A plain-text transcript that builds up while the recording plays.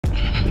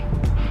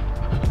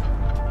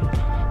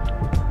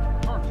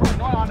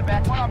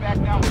on back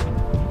now.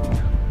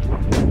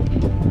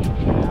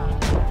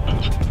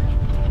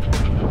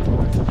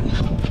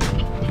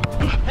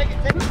 Take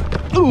it.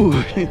 Ooh.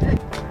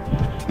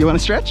 You want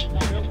to stretch?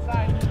 Good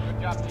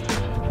job, team.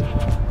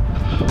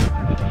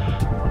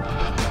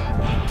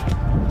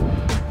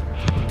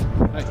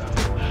 Nice.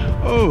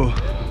 Oh.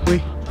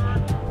 Wait.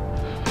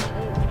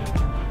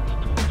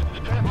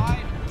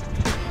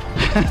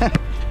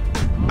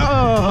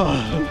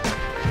 Oh.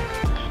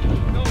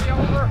 Go be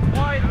over.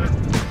 Wide.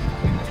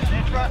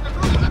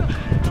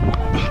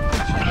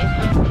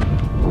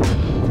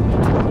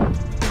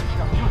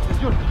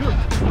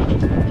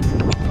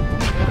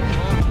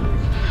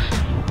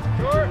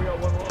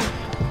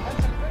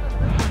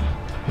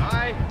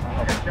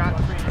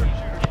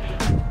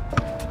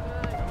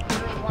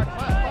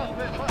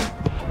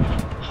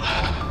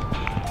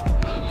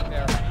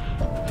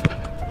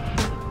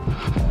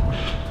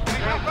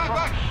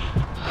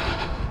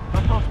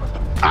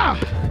 Ah!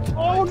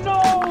 Oh no!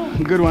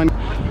 Good one.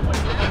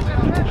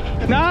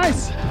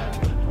 Nice!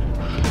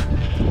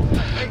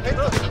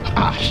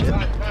 Ah, shit.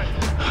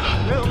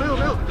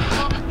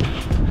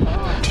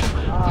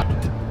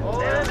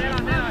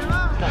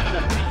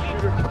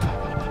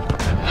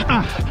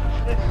 Ah.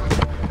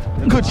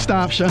 Good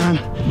stop, Sean.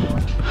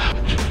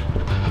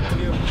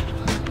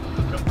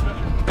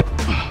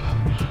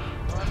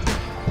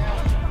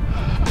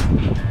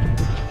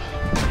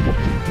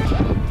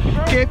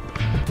 Keep.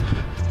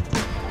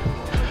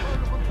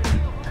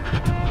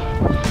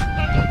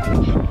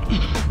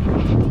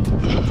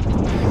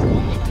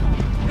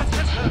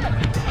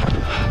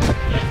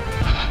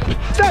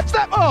 Step,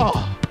 step!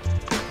 Oh!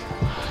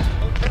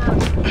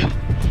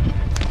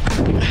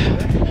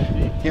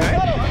 Yeah.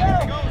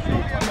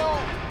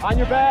 On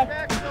your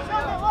back.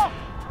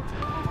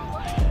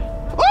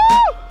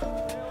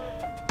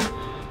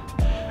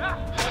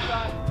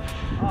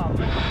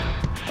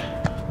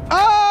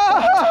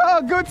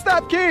 Oh, good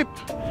stop, keep.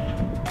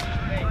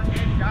 Hey,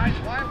 guys,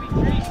 why are we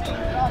chasing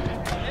up in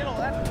the middle?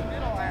 That's the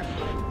middle,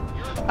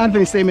 actually.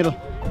 Anthony, stay middle.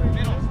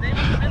 Middle, stay in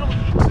the middle.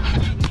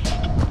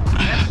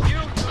 That's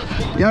you.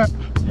 Yeah.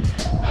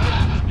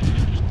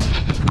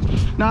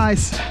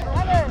 Nice.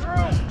 Come on, Drew.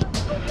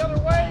 Go the other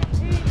way.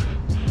 Keep.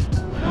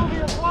 Move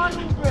your fly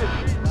movement.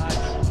 Nice.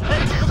 Hey,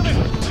 look at me.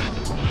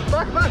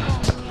 Back, back.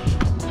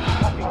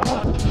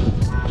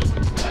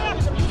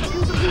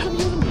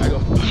 I go.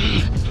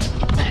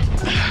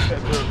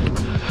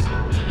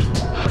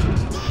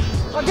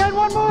 Again,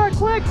 one more.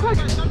 Quick, quick.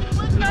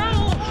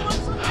 No.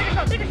 Take a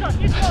shot. Take a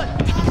shot.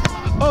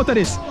 Oh, that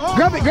is.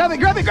 Grab it, grab it,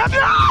 grab it, grab it.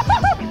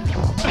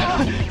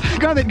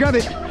 Grab it, grab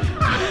it.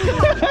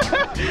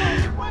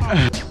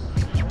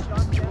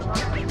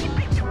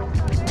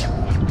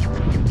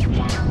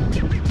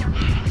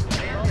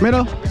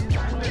 Middle.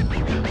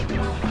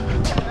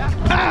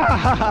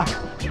 Ah!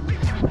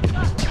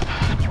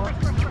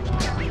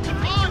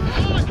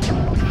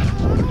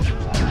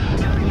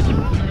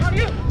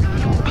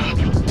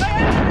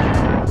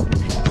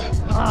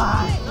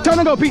 Turn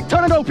and go, Pete.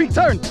 Turn and go, Pete.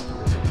 Turn.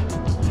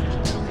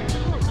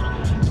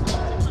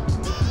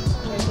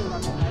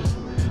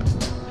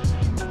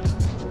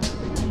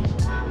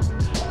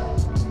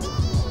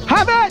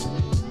 Have it.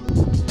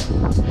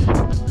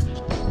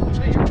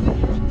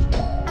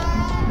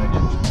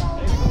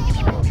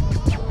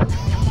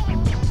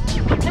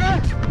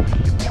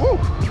 Woo.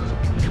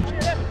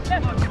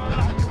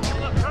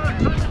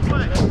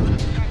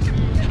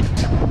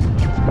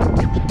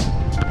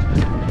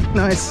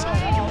 Nice.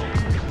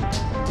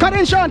 Cut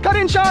in, Sean. Cut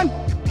in, Sean.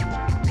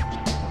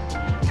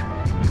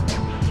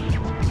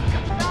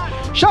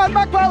 Sean,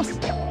 back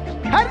post.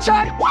 Head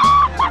shot.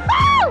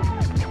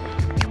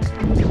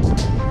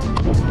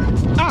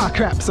 Ah,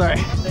 crap. Sorry.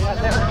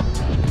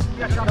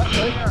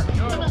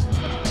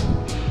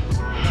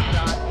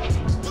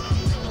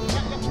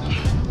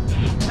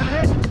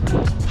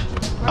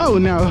 Oh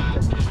no.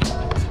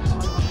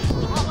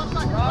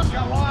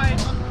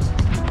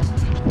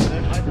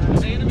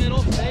 Stay in the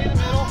middle. Stay in the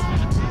middle.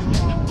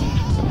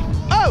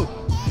 Oh.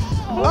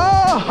 Oh.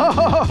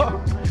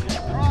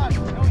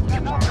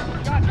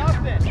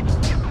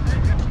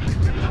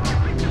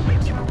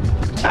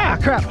 Ah,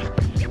 crap.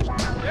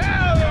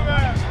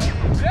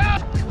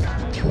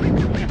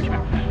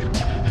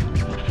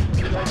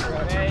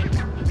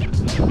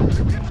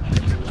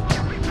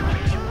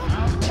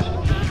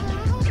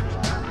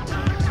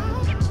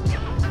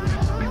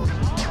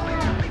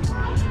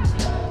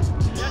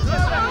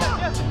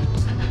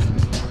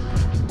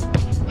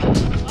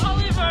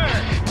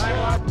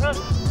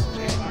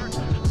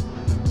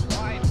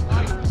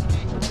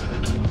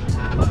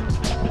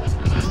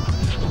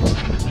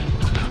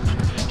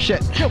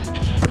 Shit.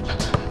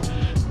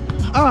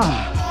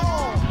 Ah.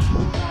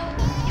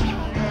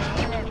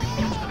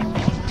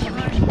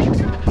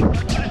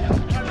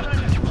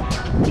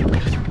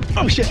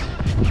 Oh shit.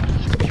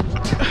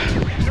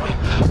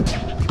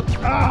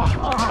 Ah.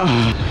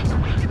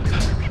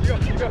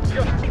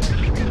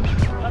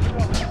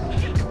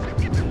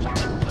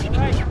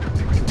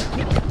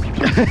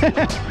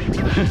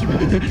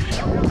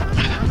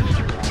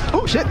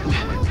 Oh shit.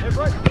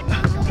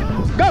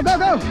 Go, go,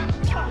 go.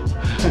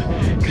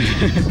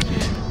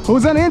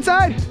 Who's on the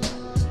inside?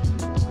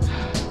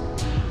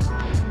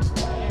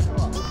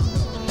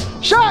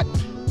 Shot.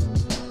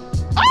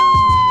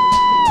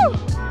 Oh!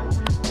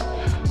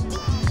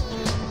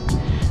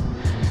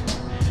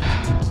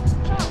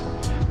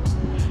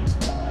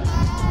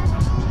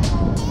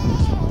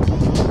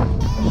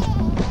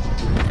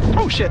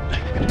 Oh shit.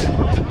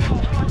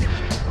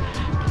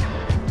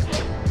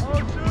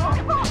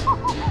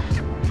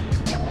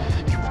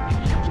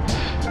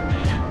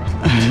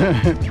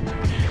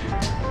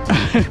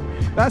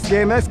 That's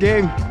game, that's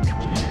game.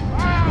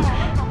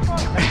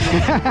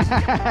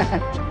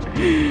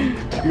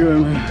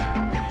 Good man.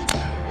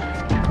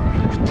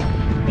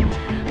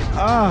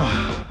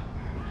 Ah.